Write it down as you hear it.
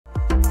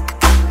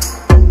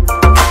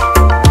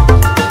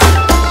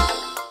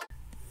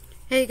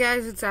Hey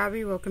guys, it's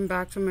Abby. Welcome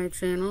back to my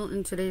channel,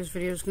 and today's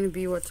video is going to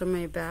be what's in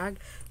my bag,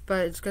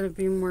 but it's going to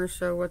be more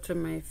so what's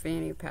in my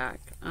fanny pack.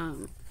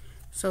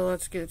 So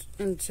let's get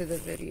into the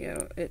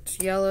video. It's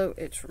yellow,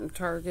 it's from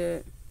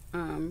Target.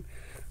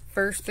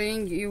 First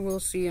thing you will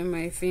see in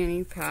my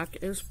fanny pack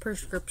is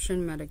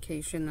prescription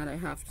medication that I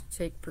have to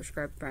take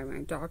prescribed by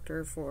my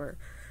doctor for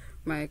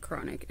my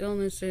chronic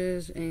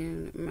illnesses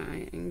and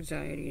my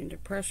anxiety and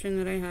depression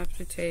that I have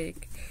to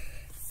take.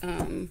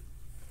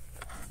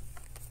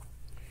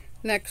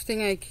 Next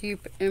thing I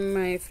keep in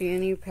my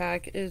fanny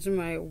pack is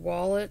my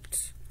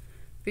wallet,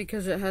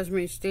 because it has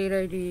my state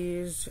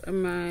IDs,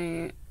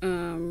 my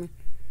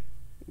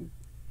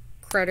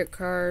credit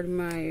card,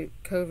 my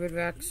COVID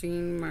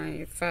vaccine,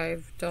 my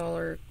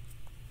 $5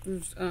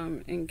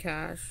 in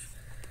cash.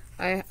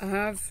 I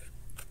have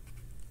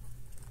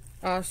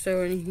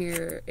also in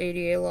here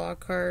ADA law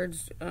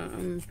cards,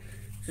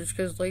 just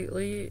because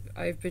lately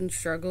I've been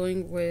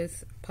struggling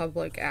with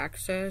public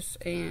access,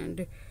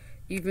 and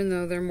even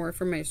though they're more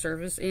for my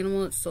service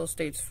animal, it still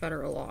states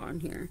federal law on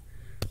here.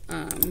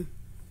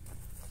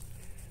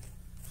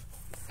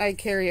 I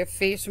carry a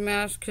face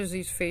mask because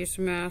these face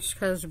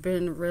masks has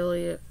been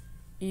really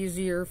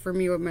easier for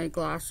me with my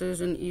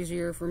glasses and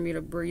easier for me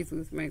to breathe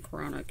with my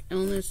chronic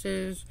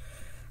illnesses.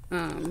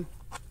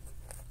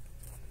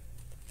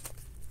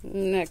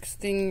 Next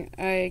thing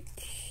I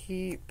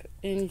keep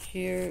in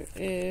here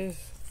is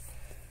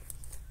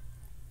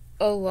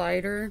a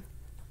lighter,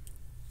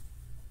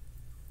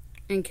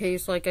 in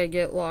case like I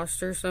get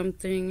lost or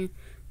something,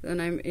 then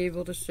I'm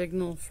able to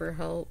signal for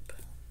help.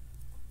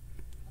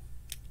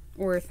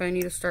 Or if I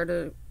need to start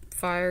a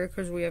fire,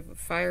 because we have a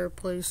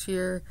fireplace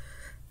here.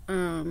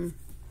 I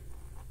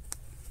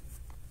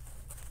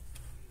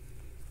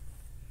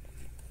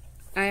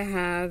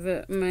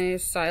have my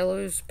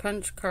Silo's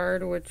punch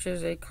card, which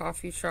is a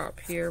coffee shop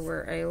here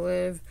where I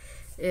live.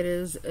 It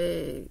is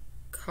a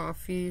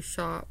coffee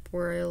shop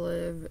where I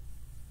live,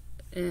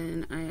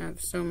 and I have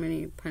so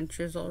many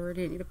punches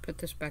already. I need to put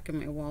this back in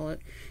my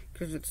wallet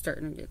because it's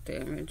starting to get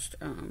damaged.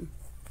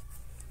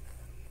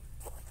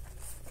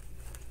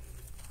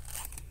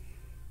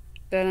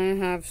 Then I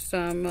have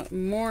some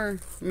more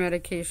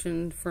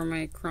medication for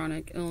my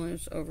chronic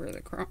illness over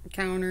the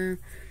counter.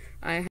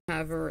 I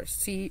have a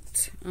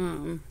receipt.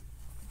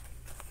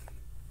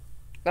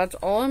 That's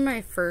all in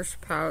my first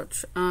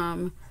pouch.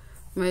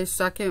 My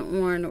second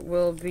one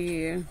will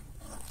be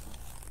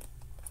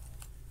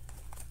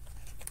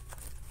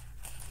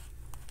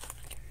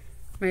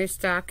my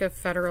stack of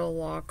federal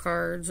law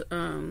cards.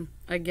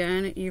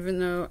 Again, even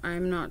though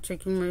I'm not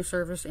taking my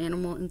service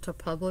animal into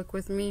public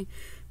with me,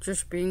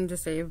 just being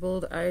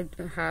disabled, I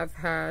have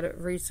had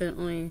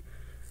recently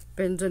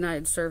been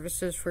denied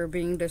services for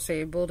being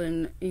disabled,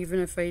 and even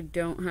if I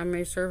don't have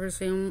my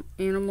service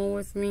animal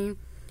with me,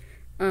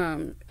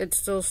 it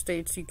still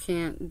states you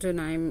can't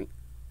deny me,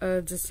 a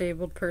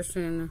disabled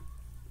person,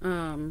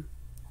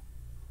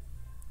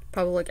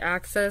 public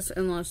access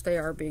unless they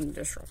are being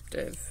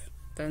disruptive.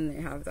 Then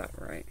they have that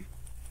right.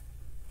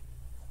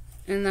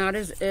 And that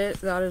is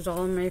it. That is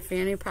all in my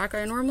fanny pack.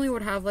 I normally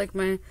would have like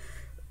my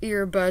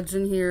earbuds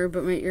in here,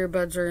 but my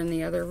earbuds are in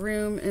the other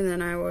room, and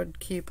then I would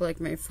keep like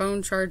my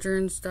phone charger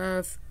and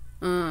stuff,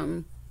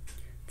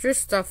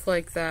 just stuff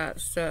like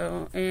that.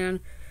 So, and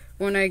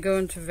when I go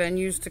into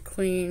venues to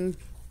clean,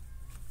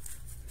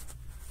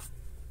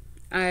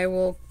 I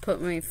will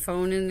put my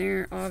phone in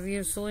there,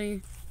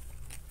 obviously.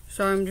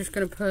 So I'm just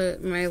going to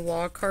put my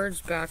law cards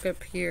back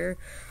up here.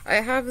 I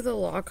have the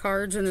law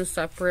cards in a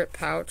separate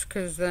pouch,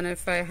 because then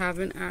if I have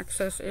an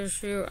access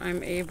issue,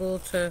 I'm able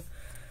to,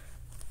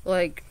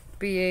 like,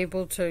 be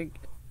able to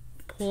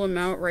pull them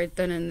out right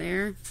then and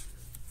there.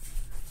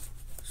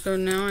 So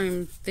now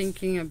I'm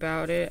thinking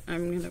about it.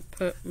 I'm going to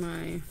put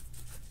my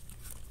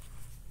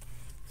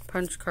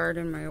punch card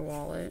in my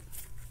wallet.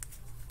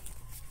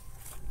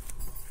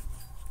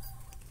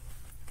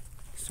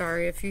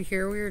 Sorry if you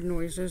hear weird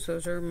noises,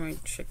 those are my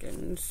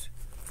chickens.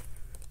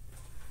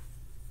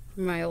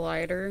 My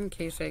lighter in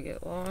case I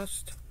get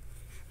lost.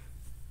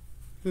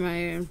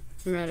 My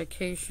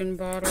medication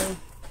bottle.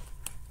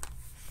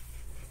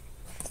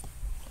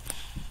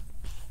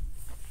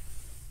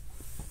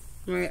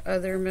 My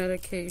other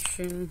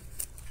medication.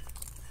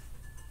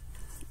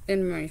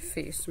 And my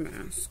face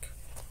mask.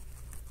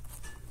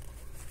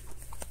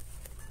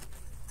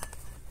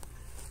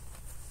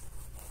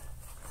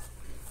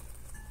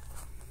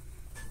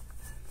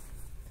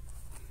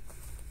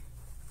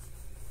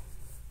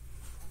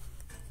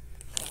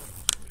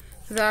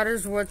 That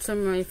is what's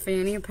in my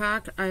fanny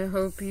pack. I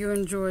hope you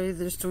enjoy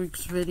this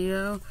week's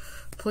video.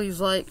 Please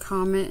like,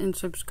 comment, and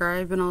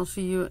subscribe, and I'll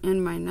see you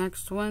in my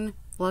next one.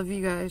 Love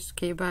you guys.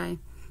 Okay, bye.